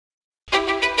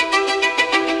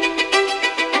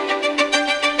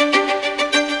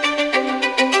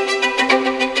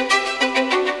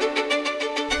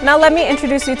now let me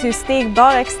introduce you to Stig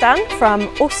Bareksten from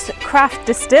Oss Craft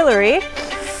Destillery.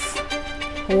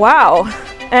 Wow!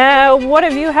 What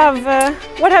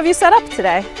have you set up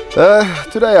today?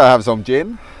 Today I have some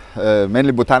gin,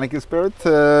 mainly botanical spirit,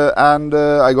 and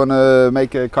I'm gonna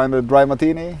make a kind of dry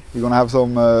martini. We're gonna have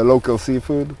some local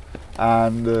seafood,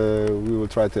 and we will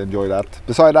try to enjoy that.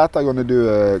 Beside that, I'm gonna do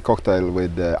a cocktail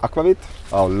with Aquavit,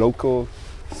 our local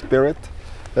spirit,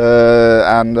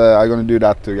 and I'm gonna do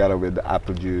that together with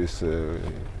apple juice.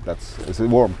 It's a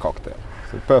warm cocktail,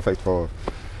 so perfect for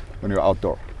when you're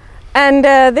outdoor. And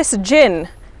this gin,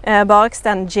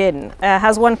 Bareksten gin,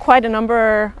 has won quite a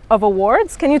number of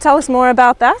awards. Can you tell us more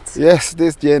about that? Yes,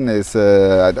 this gin is,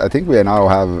 I think we now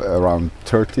have around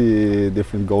 30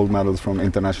 different gold medals from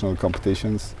international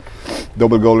competitions.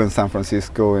 Double gold in San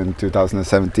Francisco in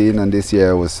 2017, and this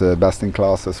year was best in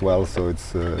class as well, so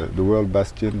it's the world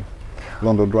best gin,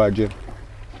 London dry gin.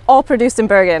 All produced in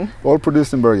Bergen? All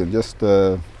produced in Bergen, just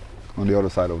on the other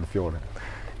side of the fjord.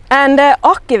 And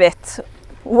Aquavit.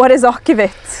 What is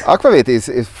Aquavit? Aquavit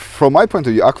is, from my point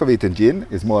of view, Aquavit and gin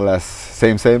is more or less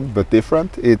same but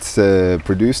different. It's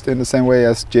produced in the same way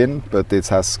as gin, but it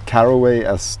has caraway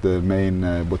as the main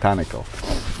botanical,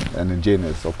 and the gin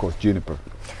is of course juniper.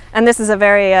 And this is a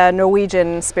very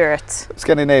Norwegian spirit.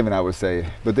 Scandinavian, I would say.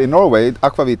 But in Norway,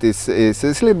 Aquavit is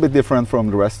a little bit different from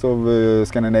the rest of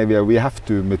Scandinavia. We have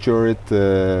to mature it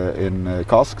in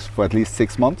casks for at least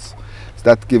 6 months.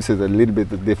 That gives it a little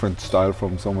bit different style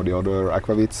from some of the other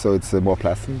aquavits, so it's more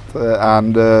pleasant.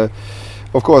 And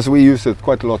of course, we use it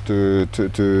quite a lot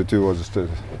towards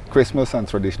Christmas and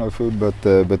traditional food,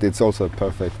 but it's also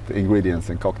perfect ingredients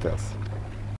in cocktails.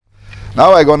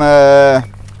 Now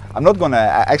I'm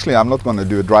not gonna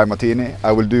do a dry martini.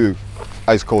 I will do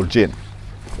ice cold gin.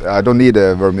 I don't need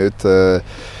a vermouth.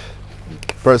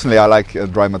 Personally, I like a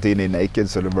dry martini naked,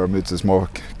 so the vermouth is more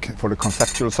for the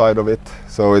conceptual side of it.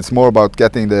 So it's more about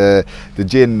getting the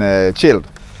gin chilled.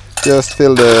 Just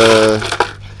fill the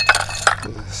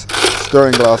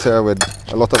stirring glass here with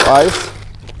a lot of ice.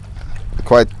 A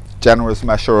quite generous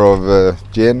measure of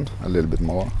gin, a little bit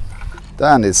more.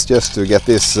 Then it's just to get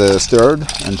this stirred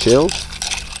and chilled.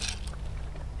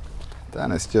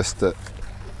 Then it's just a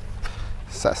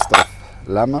zest of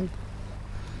lemon.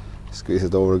 Squeeze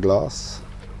it over a glass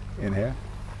in here,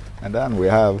 and then we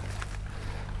have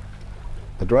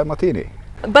a dry martini.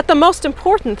 But the most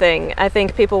important thing I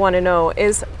think people want to know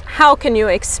is, how can you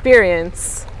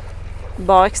experience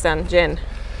Bareksten gin?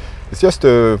 It's just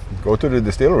to go to the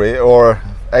distillery, or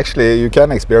actually you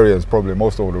can experience probably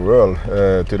most of the world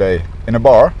today in a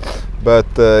bar, but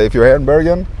if you're here in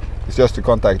Bergen, it's just to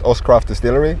contact Oss Craft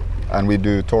Destillery, and we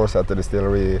do tours at the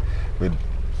distillery with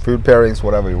food pairings,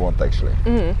 whatever you want actually.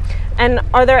 Mm. And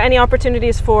are there any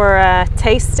opportunities for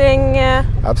tasting?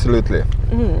 Absolutely.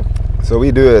 Mm. So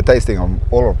we do a tasting on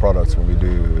all our products when we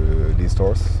do these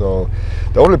tours. So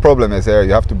the only problem is here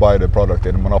you have to buy the product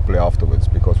in a monopoly afterwards,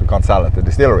 because we can't sell at the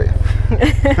distillery.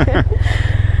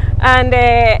 And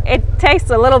it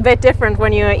tastes a little bit different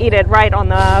when you eat it right on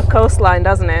the coastline,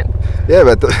 doesn't it? Yeah,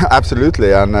 but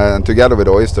absolutely, and together with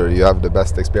oyster, you have the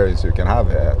best experience you can have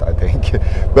here, I think.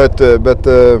 But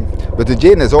the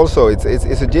gin is also it's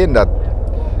a gin that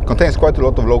contains quite a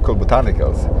lot of local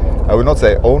botanicals. I would not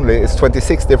say only, it's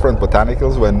 26 different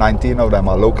botanicals, where 19 of them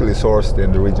are locally sourced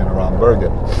in the region around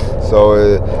Bergen. So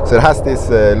it has this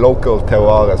local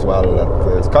terroir as well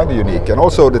that is kind of unique. And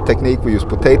also the technique, we use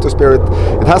potato spirit.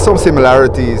 It has some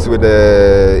similarities with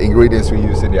the ingredients we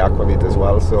use in the Aquavit as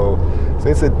well. So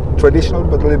it's a traditional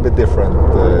but a little bit different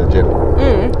gin.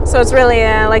 Mm, so it's really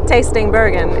like tasting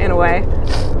Bergen in a way.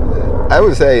 I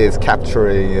would say it's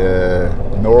capturing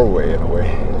Norway in a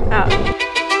way. Oh.